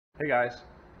Hey guys,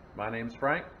 my name's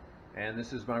Frank and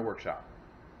this is my workshop.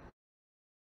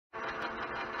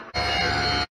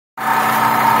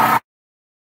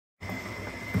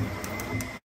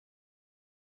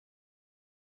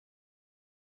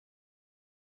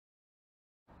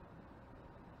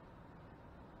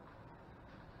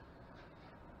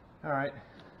 Alright,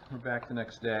 we're back the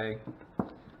next day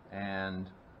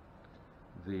and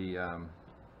the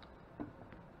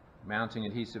mounting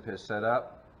adhesive has set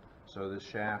up, so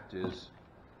this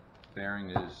bearing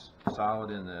is solid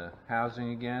in the housing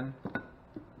again,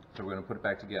 so we're going to put it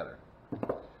back together.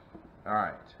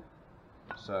 Alright,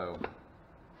 so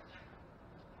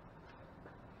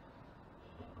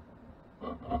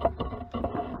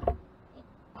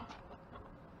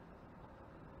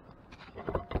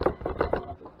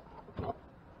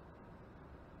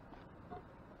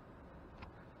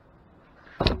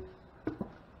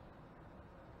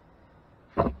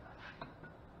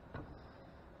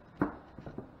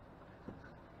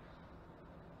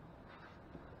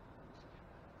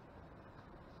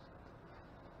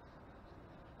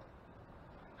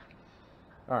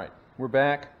alright, we're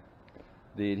back.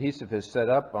 The adhesive has set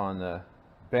up on the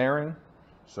bearing,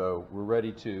 so we're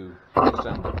ready to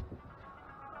assemble.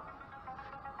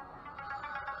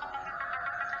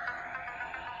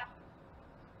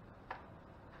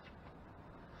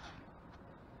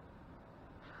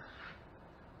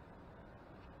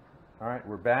 Alright,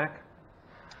 we're back.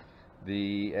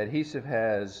 The adhesive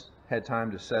has had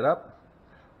time to set up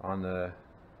on the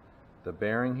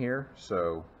bearing here,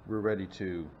 so we're ready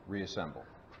to reassemble.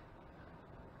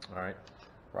 Alright,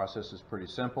 process is pretty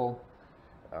simple.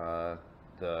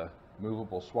 The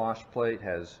movable swash plate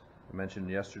has, I mentioned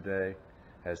yesterday,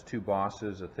 has two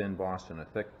bosses, a thin boss and a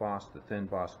thick boss. The thin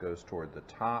boss goes toward the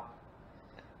top,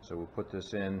 so we'll put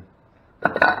this in.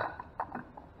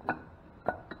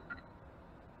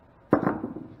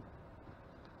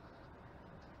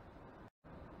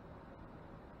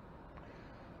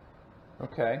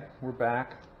 Okay, we're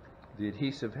back. The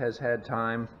adhesive has had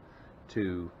time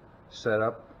to set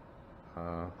up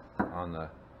on the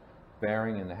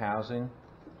bearing and the housing.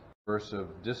 First of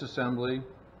disassembly,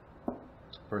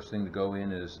 first thing to go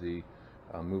in is the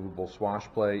movable swash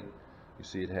plate. You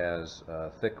see it has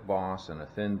a thick boss and a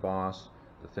thin boss.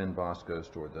 The thin boss goes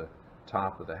toward the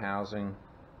top of the housing.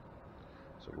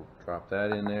 So we'll drop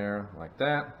that in there like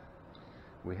that.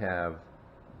 We have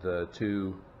the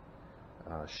two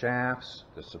shafts,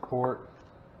 the support,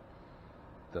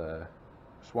 the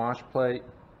swash plate.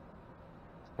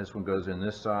 This one goes in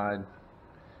this side,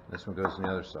 this one goes in the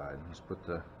other side. Let's put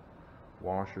the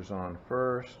washers on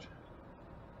first.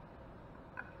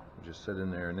 Just sit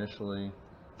in there initially.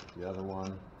 The other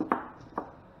one.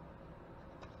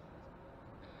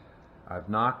 I've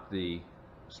knocked the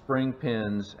spring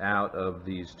pins out of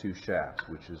these two shafts,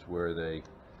 which is where they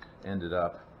ended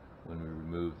up when we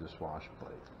removed the swash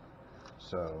plate.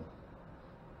 So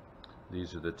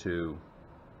these are the two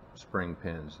spring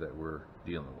pins that we're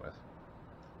dealing with.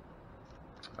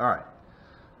 Alright,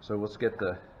 so let's get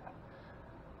the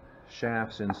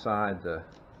shafts inside the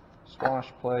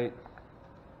swash plate.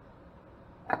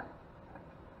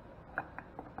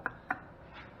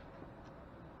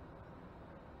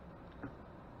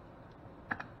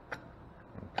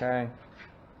 Okay,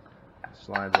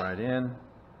 slide right in.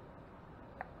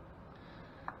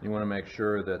 You want to make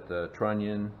sure that the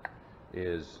trunnion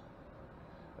is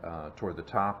toward the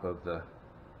top of the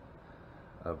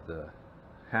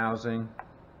housing,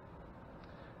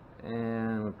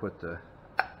 and we push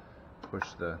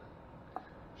the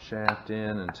shaft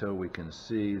in until we can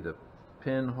see the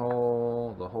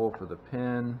pinhole, the hole for the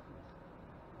pin.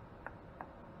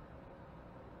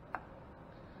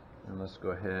 And let's go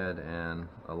ahead and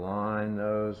align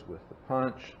those with the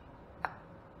punch.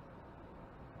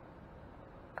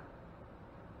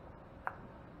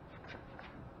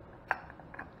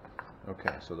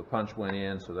 Okay, so the punch went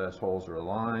in, so those holes are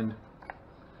aligned.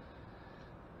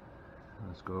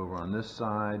 Let's go over on this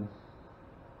side,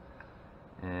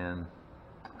 and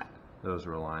those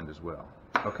are aligned as well.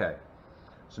 Okay,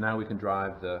 so now we can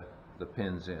drive the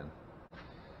pins in.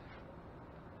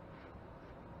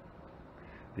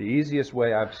 The easiest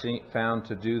way I've found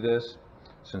to do this,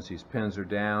 since these pins are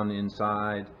down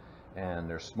inside and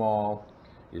they're small,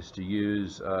 is to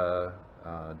use a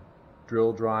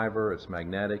drill driver. It's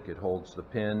magnetic. It holds the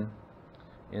pin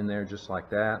in there just like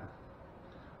that.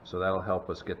 So that'll help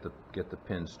us get the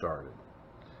pin started.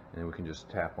 And we can just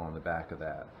tap on the back of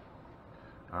that.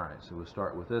 Alright, so we'll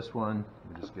start with this one.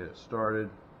 We just get it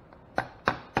started.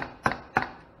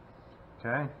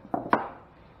 Okay.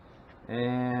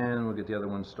 And we'll get the other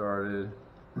one started.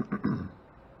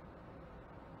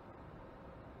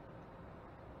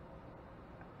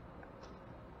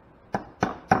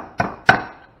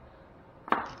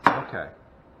 Okay.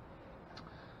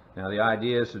 Now the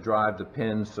idea is to drive the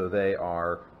pins so they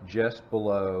are just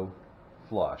below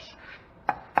flush.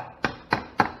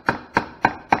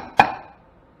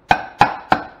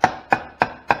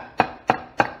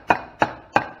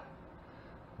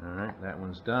 Alright, that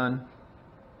one's done.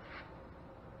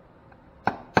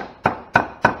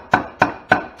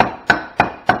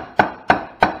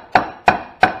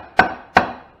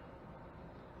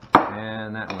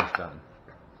 And that one's done.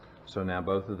 So now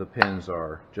both of the pins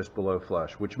are just below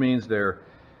flush, which means they're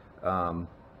far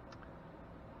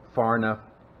enough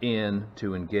in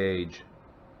to engage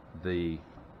the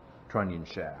trunnion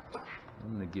shaft.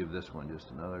 I'm going to give this one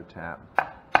just another tap.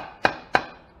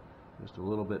 Just a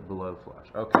little bit below flush.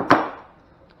 Okay.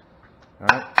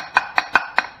 Alright.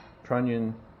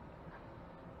 Trunnion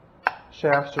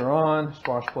shafts are on,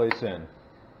 swash plates in.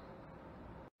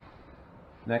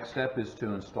 Next step is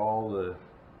to install the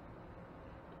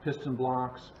piston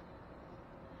blocks.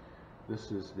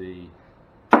 This is the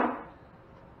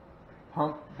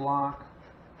pump block.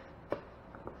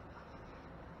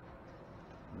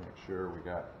 Make sure we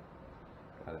got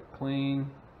it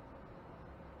clean.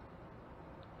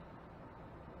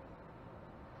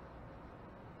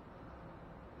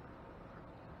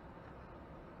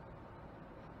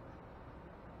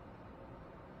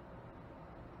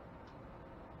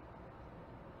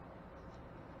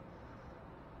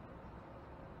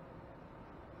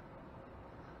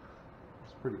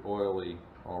 Pretty oily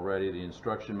already. The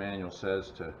instruction manual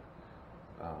says to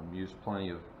use plenty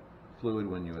of fluid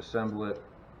when you assemble it.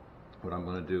 What I'm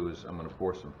going to do is I'm going to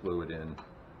pour some fluid in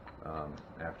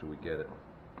after we get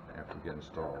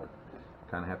installed.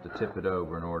 Kind of have to tip it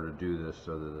over in order to do this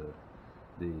so that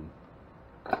the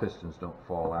pistons don't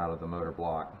fall out of the motor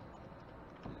block.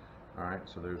 Alright,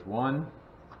 so there's one.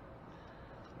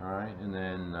 Alright, and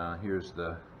then here's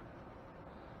the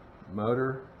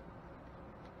motor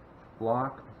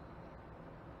block.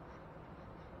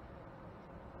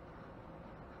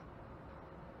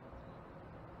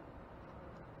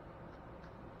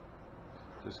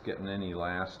 Just getting any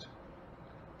last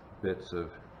bits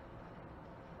of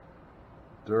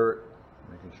dirt,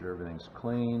 making sure everything's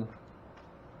clean.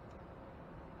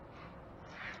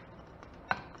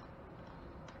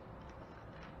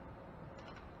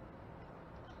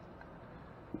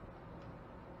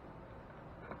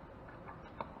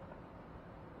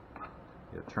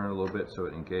 Turn a little bit so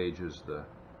it engages the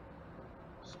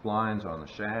splines on the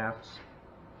shafts.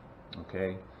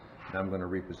 Okay, now I'm going to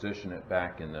reposition it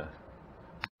back in the,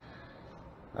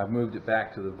 I've moved it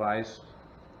back to the vise.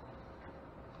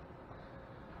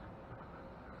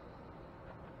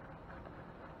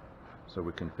 So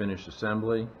we can finish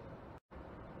assembly.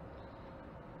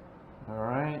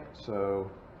 Alright,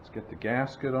 so let's get the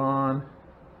gasket on.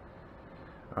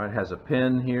 Alright, it has a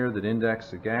pin here that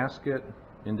indexes the gasket.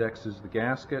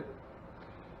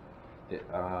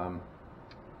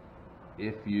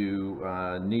 If you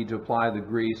need to apply the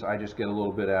grease, I just get a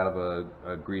little bit out of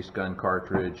a grease gun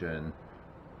cartridge and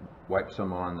wipe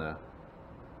some on the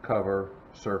cover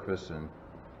surface and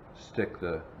stick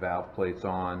the valve plates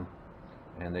on,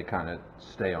 and they kind of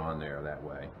stay on there that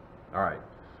way. Alright,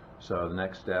 so the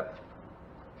next step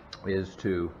is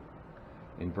to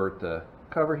invert the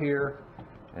cover here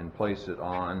and place it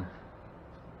on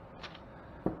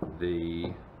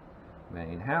the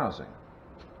main housing.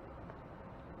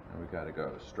 And we've got to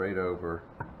go straight over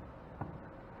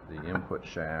the input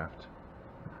shaft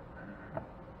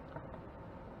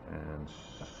and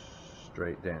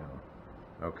straight down.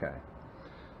 Okay.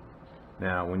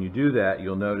 Now when you do that,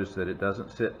 you'll notice that it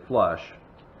doesn't sit flush.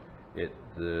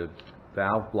 The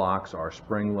valve blocks are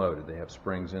spring loaded. They have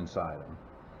springs inside them.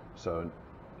 So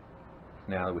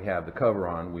now that we have the cover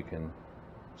on, we can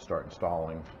start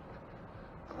installing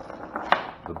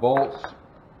the bolts.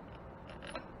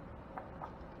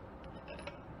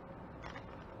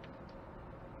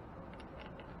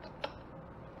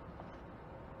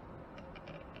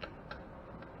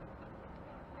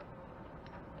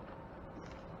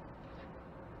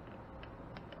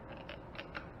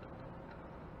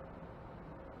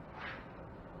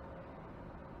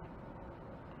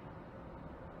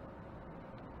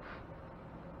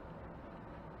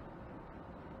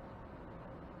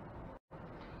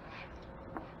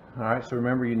 Alright, so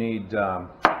remember you need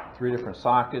 3 different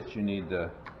sockets. You need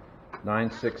the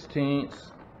 9/16,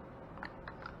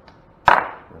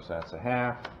 of course that's a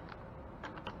half.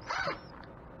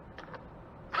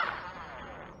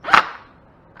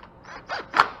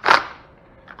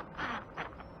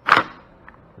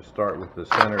 We start with the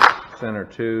center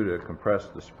 2 to compress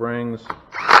the springs.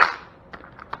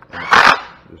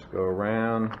 And just go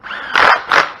around.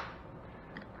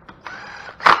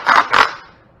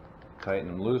 tighten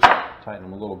them loose, tighten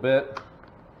them a little bit.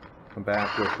 Come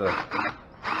back with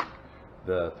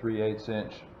the 3/8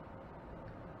 inch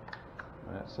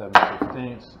at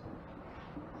 7/16.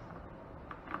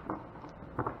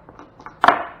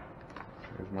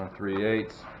 Here's my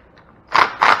 3/8.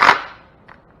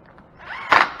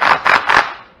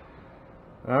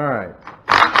 All right,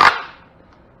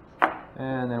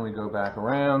 and then we go back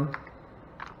around.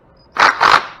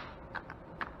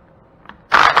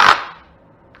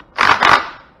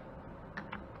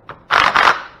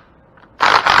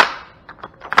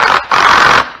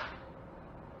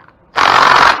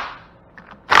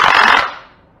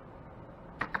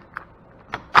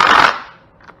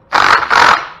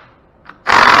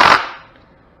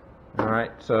 All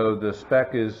right, so the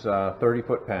spec is 30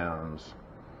 foot-pounds.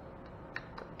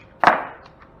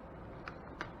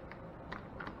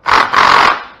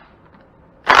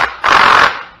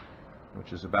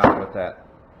 Which is about what that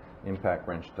impact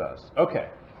wrench does. Okay.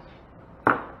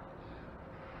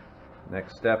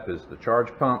 Next step is the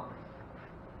charge pump.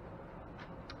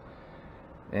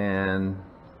 And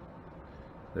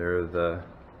there are the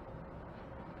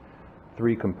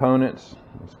 3 components.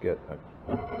 Let's get a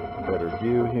better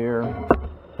view here.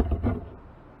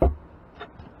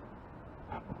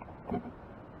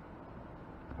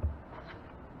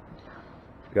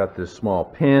 Got this small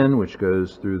pin which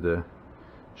goes through the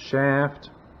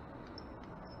shaft.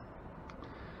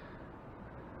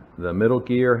 The middle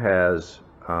gear has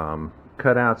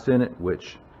cutouts in it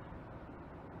which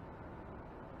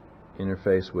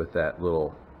interface with that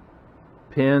little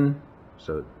pin.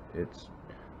 So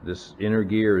this inner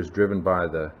gear is driven by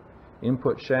the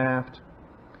input shaft,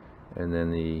 and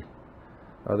then the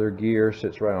other gear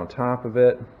sits right on top of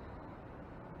it.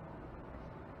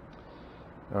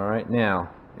 All right, now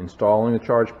installing the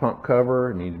charge pump cover,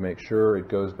 you need to make sure it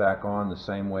goes back on the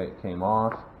same way it came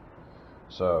off.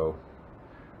 So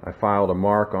I filed a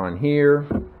mark on here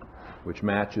which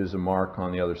matches a mark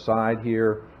on the other side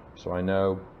here, so I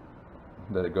know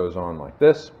that it goes on like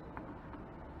this.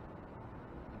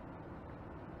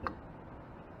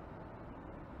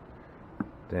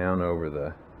 Down over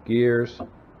the gears,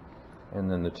 and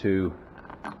then the 2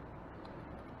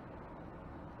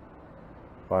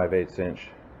 5/8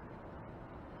 inch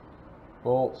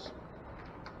bolts.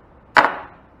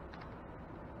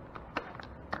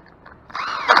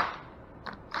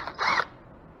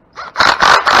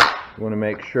 You want to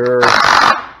make sure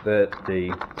that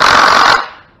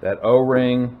that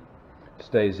O-ring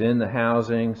stays in the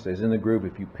housing, stays in the groove.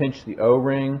 If you pinch the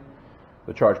O-ring,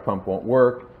 the charge pump won't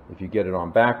work. If you get it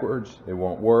on backwards, it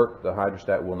won't work. The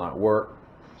hydrostat will not work.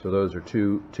 So those are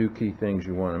two key things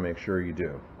you want to make sure you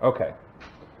do. Okay.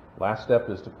 Last step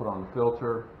is to put on the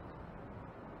filter.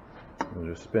 We'll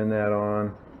just spin that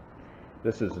on.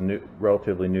 This is a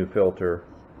relatively new filter,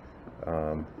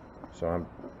 so I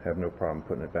have no problem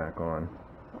putting it back on.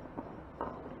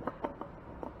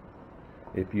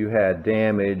 If you had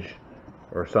damage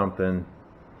or something,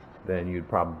 then you'd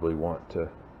probably want to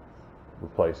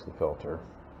replace the filter.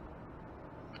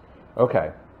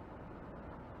 Okay,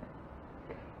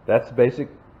 that's basic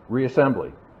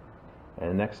reassembly, and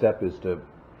the next step is to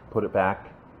put it back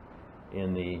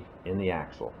in the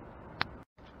axle.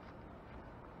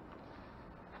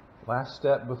 Last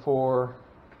step before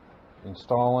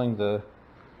installing the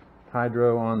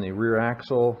hydro on the rear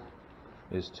axle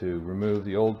is to remove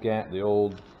the old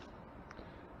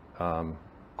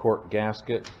cork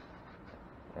gasket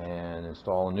and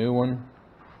install a new one.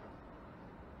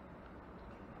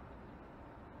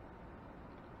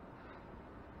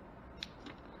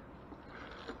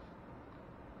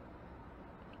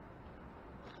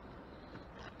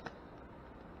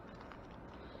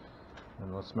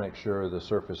 And let's make sure the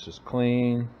surface is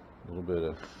clean. A little bit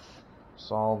of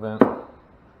solvent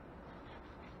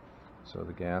so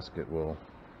the gasket will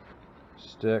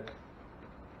stick.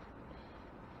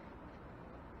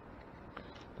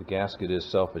 The gasket is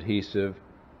self-adhesive.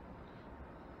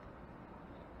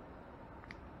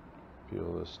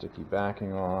 Peel the sticky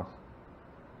backing off.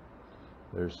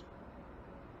 There's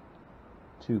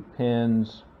 2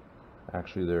 pins.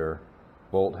 Actually, there are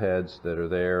bolt heads that are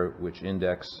there which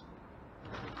index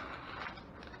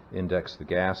the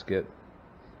gasket.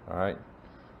 All right,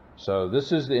 so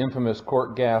this is the infamous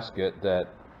cork gasket that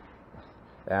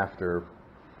after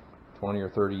 20 or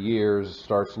 30 years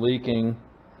starts leaking,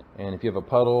 and if you have a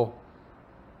puddle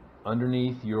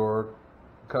underneath your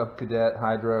Cub Cadet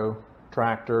hydro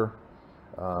tractor,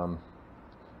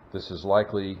 this is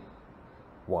likely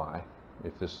why,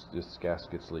 if this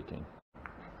gasket's leaking.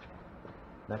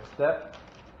 Next step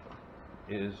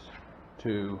is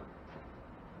to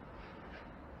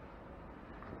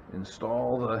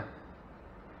install the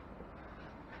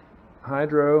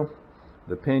hydro.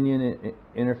 The pinion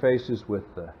interfaces with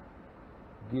the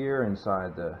gear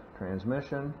inside the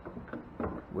transmission.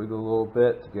 Wiggle a little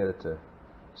bit to get it to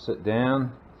sit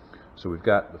down. So we've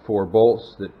got the 4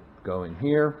 bolts that go in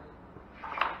here.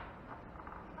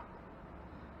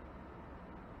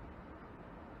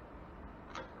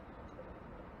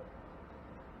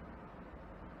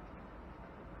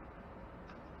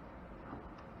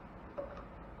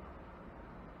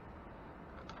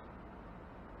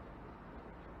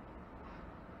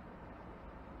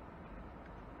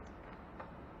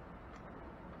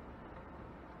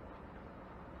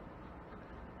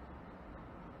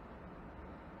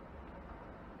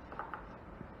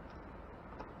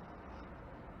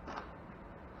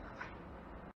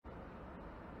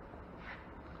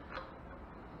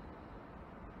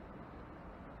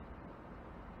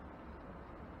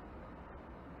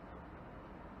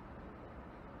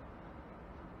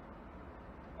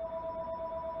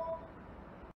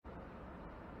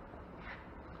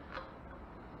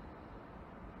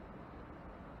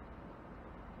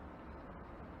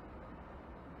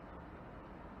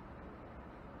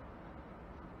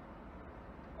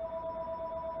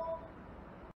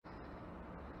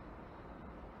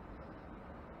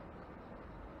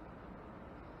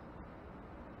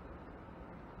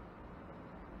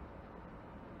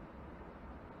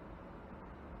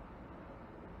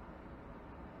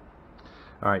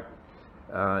 All right,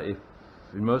 if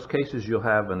in most cases you'll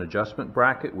have an adjustment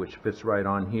bracket which fits right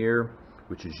on here,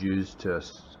 which is used to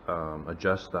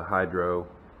adjust the hydro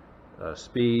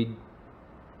speed,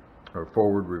 or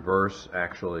forward, reverse,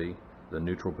 actually the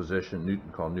neutral position,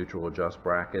 called neutral adjust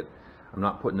bracket. I'm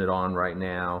not putting it on right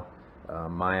now.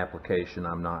 My application,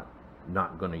 I'm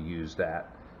not going to use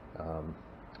that,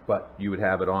 but you would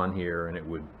have it on here and it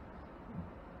would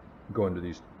go under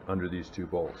these 2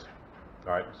 bolts.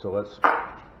 All right, so let's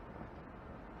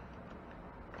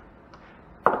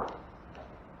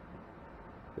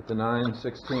get the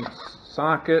 9/16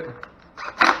 socket.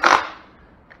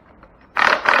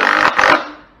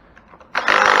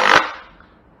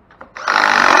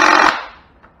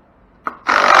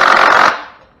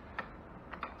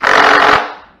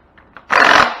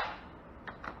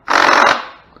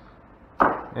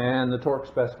 And the torque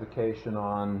specification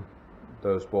on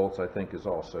those bolts, I think, is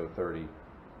also 30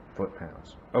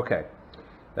 foot-pounds. Okay,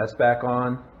 that's back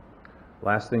on.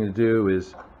 Last thing to do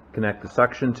is connect the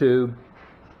suction tube.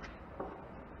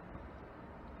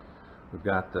 We've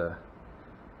got the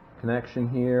connection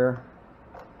here,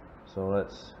 so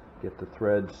let's get the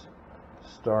threads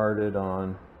started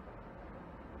on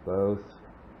both.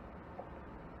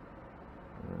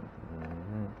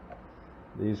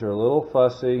 These are a little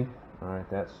fussy. All right,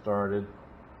 that's started.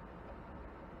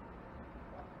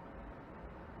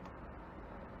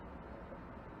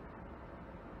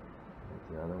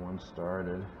 Get the other one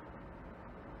started.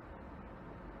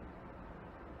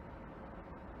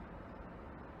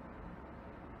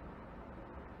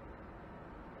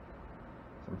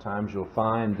 Sometimes you'll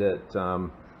find that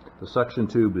the suction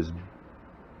tube is,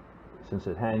 since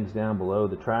it hangs down below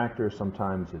the tractor,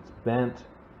 sometimes it's bent,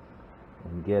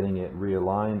 and getting it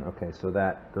realigned. Okay, so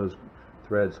that those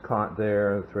threads caught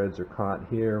there, threads are caught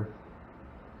here.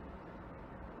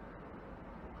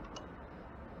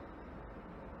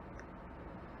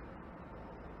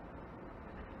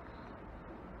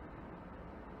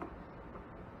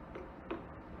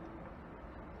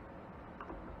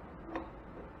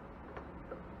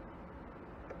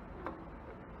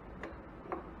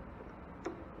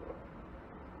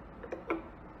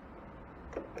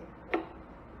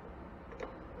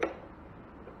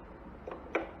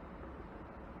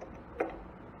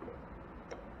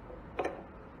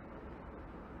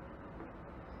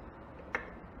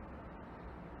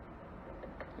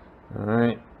 All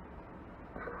right,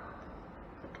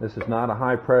 this is not a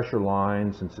high pressure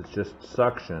line since it's just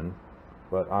suction,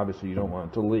 but obviously you don't want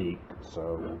it to leak,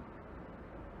 so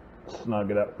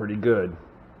snug it up pretty good.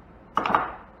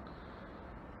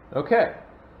 Okay,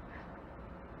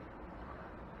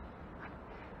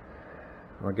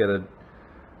 I'll get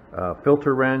a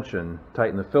filter wrench and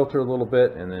tighten the filter a little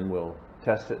bit, and then we'll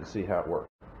test it and see how it works.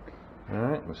 All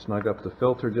right, we'll snug up the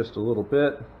filter just a little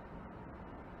bit.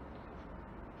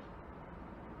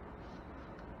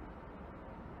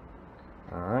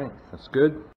 All right, that's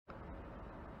good.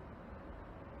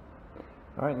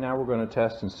 All right, now we're going to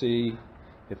test and see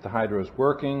if the hydro is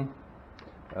working.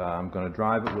 I'm going to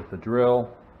drive it with the drill.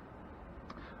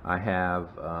 I have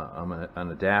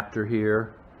an adapter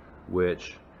here,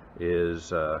 which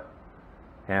is a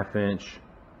 1/2 inch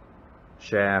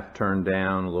shaft turned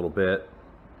down a little bit.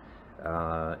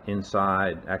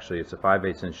 Inside, actually it's a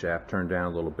 5/8 inch shaft turned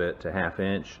down a little bit to 1/2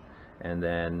 inch, and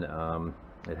then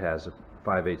it has a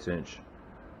 5/8 inch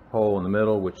hole in the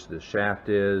middle, which the shaft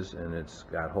is, and it's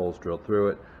got holes drilled through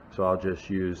it. So I'll just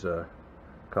use a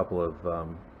couple of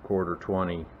 1/4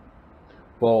 20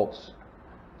 bolts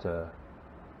to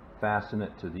fasten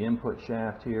it to the input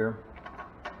shaft here.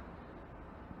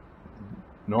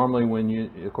 Normally when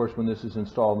this is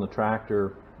installed in the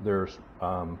tractor, there's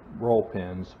roll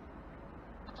pins,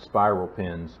 spiral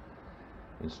pins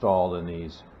installed in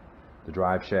the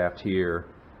drive shaft here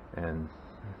and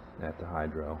at the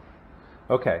hydro.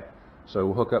 Okay, so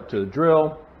we'll hook up to the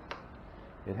drill.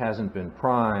 It hasn't been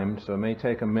primed, so it may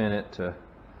take a minute to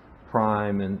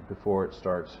prime and before it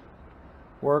starts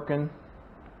working.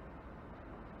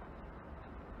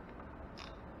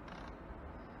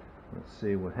 Let's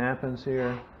see what happens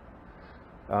here.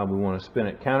 We want to spin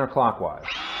it counterclockwise.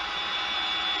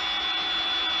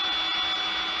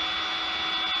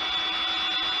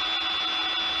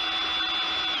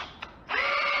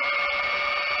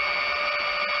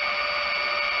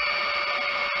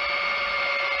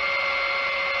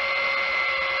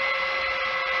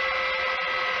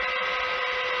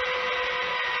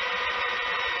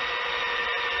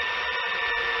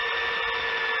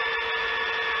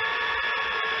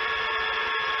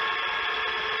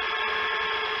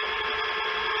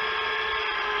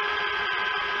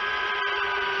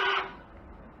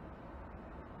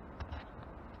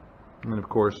 And of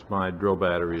course my drill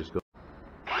battery is going.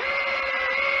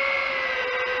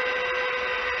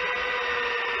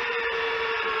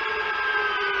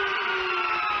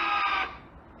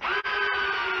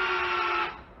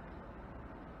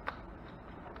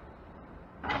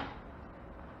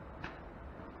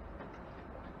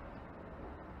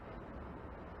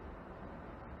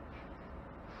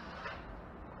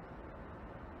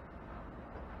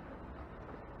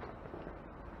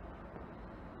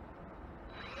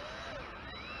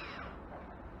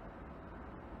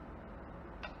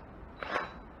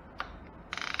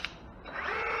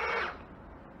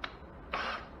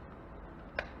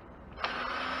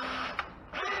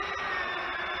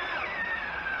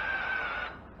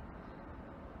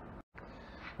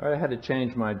 All right, I had to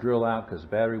change my drill out because the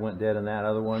battery went dead in that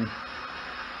other one.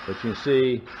 But you can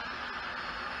see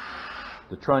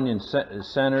the trunnion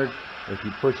is centered. If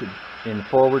you push it in the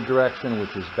forward direction,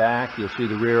 which is back, you'll see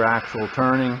the rear axle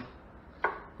turning.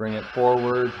 Bring it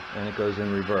forward and it goes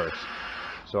in reverse.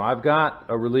 So I've got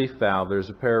a relief valve.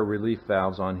 There's a pair of relief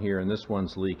valves on here and this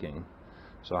one's leaking.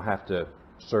 So I have to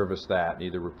service that,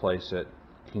 either replace it,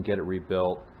 you can get it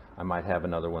rebuilt. I might have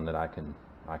another one that I can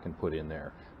put in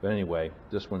there. But anyway,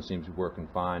 this one seems to be working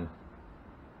fine.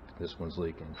 This one's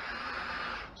leaking.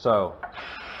 So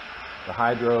the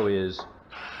hydro is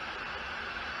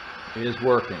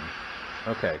working.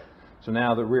 Okay, so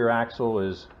now the rear axle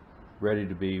is ready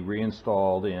to be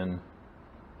reinstalled in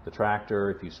the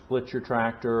tractor. If you split your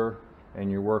tractor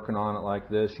and you're working on it like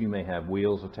this, you may have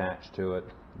wheels attached to it,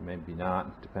 maybe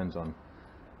not, depends on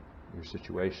your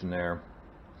situation there.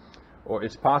 Or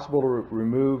it's possible to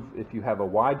remove, if you have a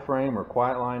wide frame or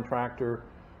quiet line tractor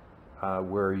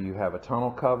where you have a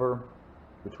tunnel cover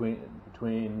between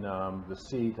the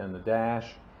seat and the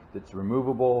dash that's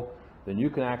removable, then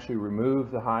you can actually remove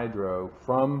the hydro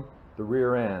from the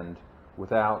rear end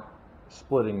without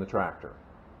splitting the tractor,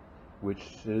 which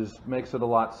makes it a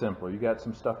lot simpler. You got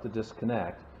some stuff to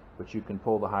disconnect, but you can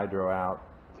pull the hydro out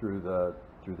through the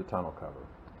tunnel cover.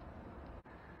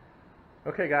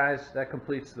 Okay guys, that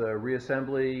completes the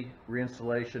reassembly,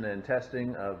 reinstallation, and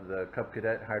testing of the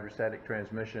Cadet hydrostatic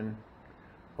transmission.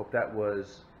 Hope that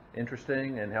was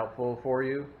interesting and helpful for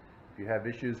you. If you have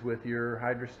issues with your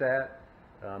hydrostat,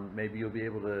 maybe you'll be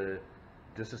able to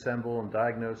disassemble and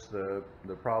diagnose the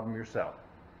problem yourself.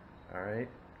 All right,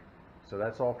 so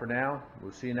that's all for now.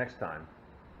 We'll see you next time.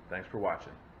 Thanks for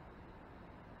watching.